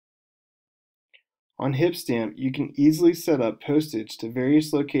On HipStamp, you can easily set up postage to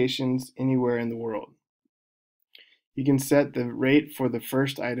various locations anywhere in the world. You can set the rate for the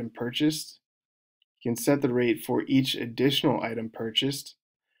first item purchased. You can set the rate for each additional item purchased.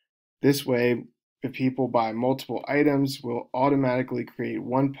 This way, if people buy multiple items, we'll automatically create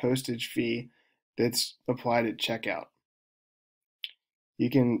one postage fee that's applied at checkout.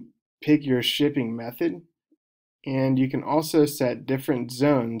 You can pick your shipping method, and you can also set different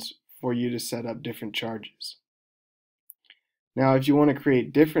zones for you to set up different charges. Now, if you want to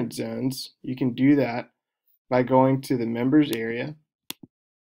create different zones, you can do that by going to the members area,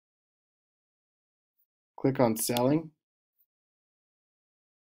 click on selling,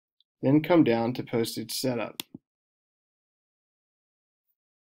 then come down to postage setup.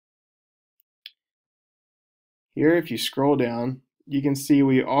 Here, if you scroll down, you can see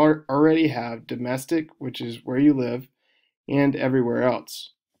we already have domestic, which is where you live, and everywhere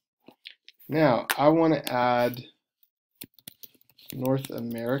else. Now, I want to add North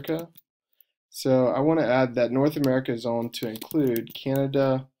America. So I want to add that North America zone to include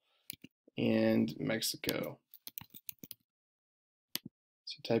Canada and Mexico.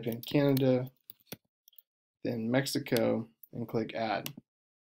 So type in Canada, then Mexico, and click Add.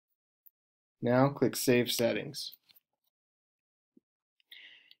 Now click Save Settings.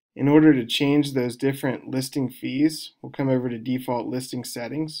 In order to change those different listing fees, we'll come over to Default Listing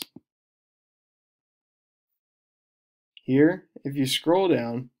Settings. Here, if you scroll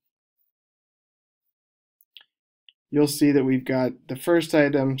down, you'll see that we've got the first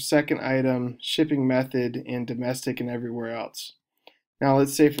item, second item, shipping method, and domestic and everywhere else. Now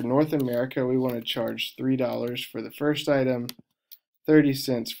let's say for North America we want to charge $3 for the first item, 30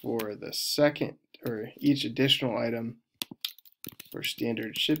 cents for the second, or each additional item for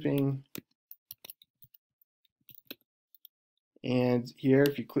standard shipping. And here,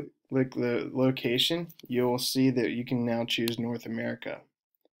 if you click the location, you'll see that you can now choose North America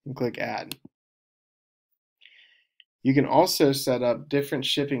and click Add. You can also set up different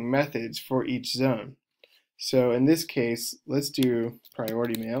shipping methods for each zone. So in this case, let's do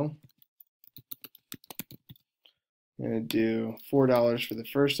priority mail. I'm going to do $4 for the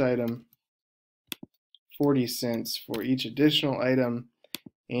first item, 40 cents for each additional item,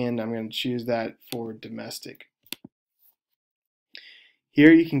 and I'm going to choose that for domestic.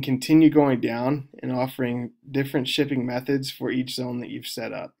 Here you can continue going down and offering different shipping methods for each zone that you've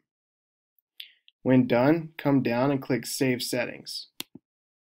set up. When done, come down and click Save Settings.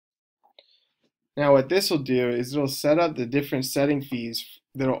 Now what this will do is it'll set up the different setting fees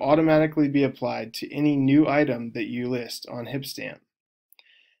that will automatically be applied to any new item that you list on HipStamp.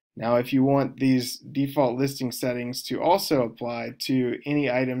 Now if you want these default listing settings to also apply to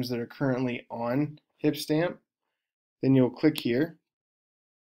any items that are currently on HipStamp, then you'll click here.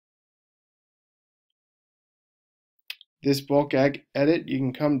 This bulk edit, you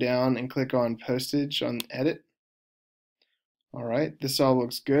can come down and click on postage on edit. Alright, this all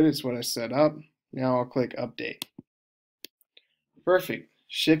looks good. It's what I set up. Now I'll click update. Perfect.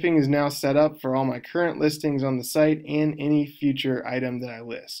 Shipping is now set up for all my current listings on the site and any future item that I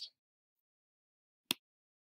list.